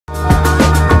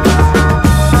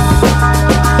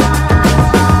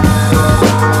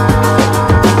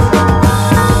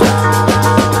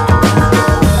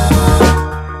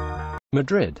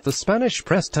Madrid. The Spanish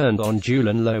press turned on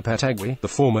Julen Lopetegui, the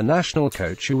former national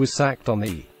coach who was sacked on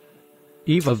the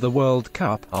eve of the World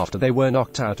Cup, after they were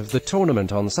knocked out of the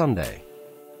tournament on Sunday.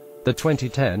 The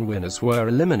 2010 winners were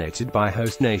eliminated by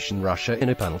host nation Russia in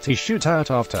a penalty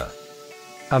shootout after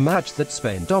a match that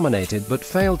Spain dominated but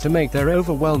failed to make their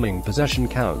overwhelming possession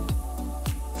count.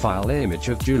 File image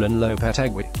of Julen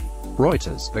Lopetegui.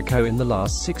 Reuters. The co in the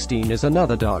last 16 is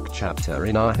another dark chapter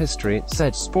in our history,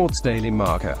 said Sports Daily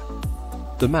Marca.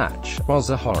 The match was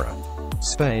a horror.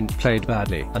 Spain played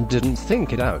badly and didn't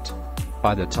think it out.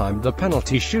 By the time the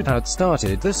penalty shootout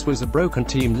started, this was a broken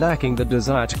team lacking the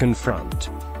desire to confront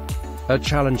a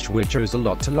challenge which owes a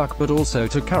lot to luck but also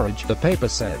to courage, the paper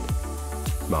said.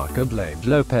 Marca blamed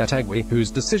Lopetegui, whose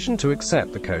decision to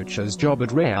accept the coach's job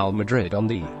at Real Madrid on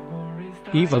the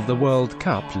eve of the World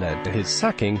Cup led to his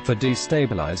sacking, for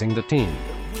destabilizing the team.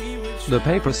 The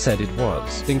paper said it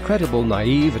was incredible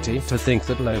naivety to think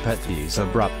that Lopetegui's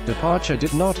abrupt departure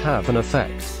did not have an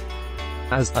effect.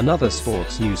 As another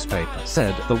sports newspaper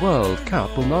said, the World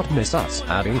Cup will not miss us,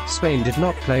 adding, Spain did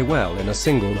not play well in a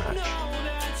single match.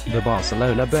 The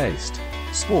Barcelona-based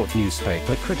sport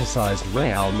newspaper criticized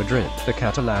Real Madrid, the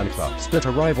Catalan club's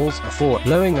bitter rivals, for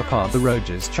blowing apart the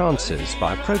Rojos' chances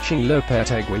by approaching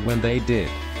Lopetegui when they did.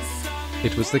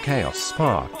 It was the chaos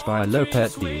sparked by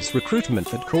Lopetegui's recruitment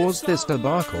that caused this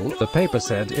debacle, the paper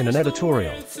said in an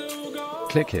editorial.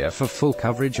 Click here for full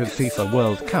coverage of FIFA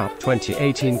World Cup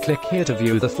 2018. Click here to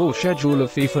view the full schedule of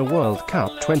FIFA World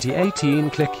Cup 2018.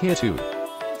 Click here to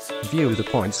view the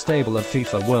points table of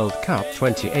FIFA World Cup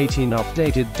 2018.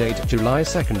 Updated date July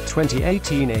 2,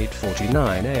 2018,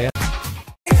 8:49 a.m.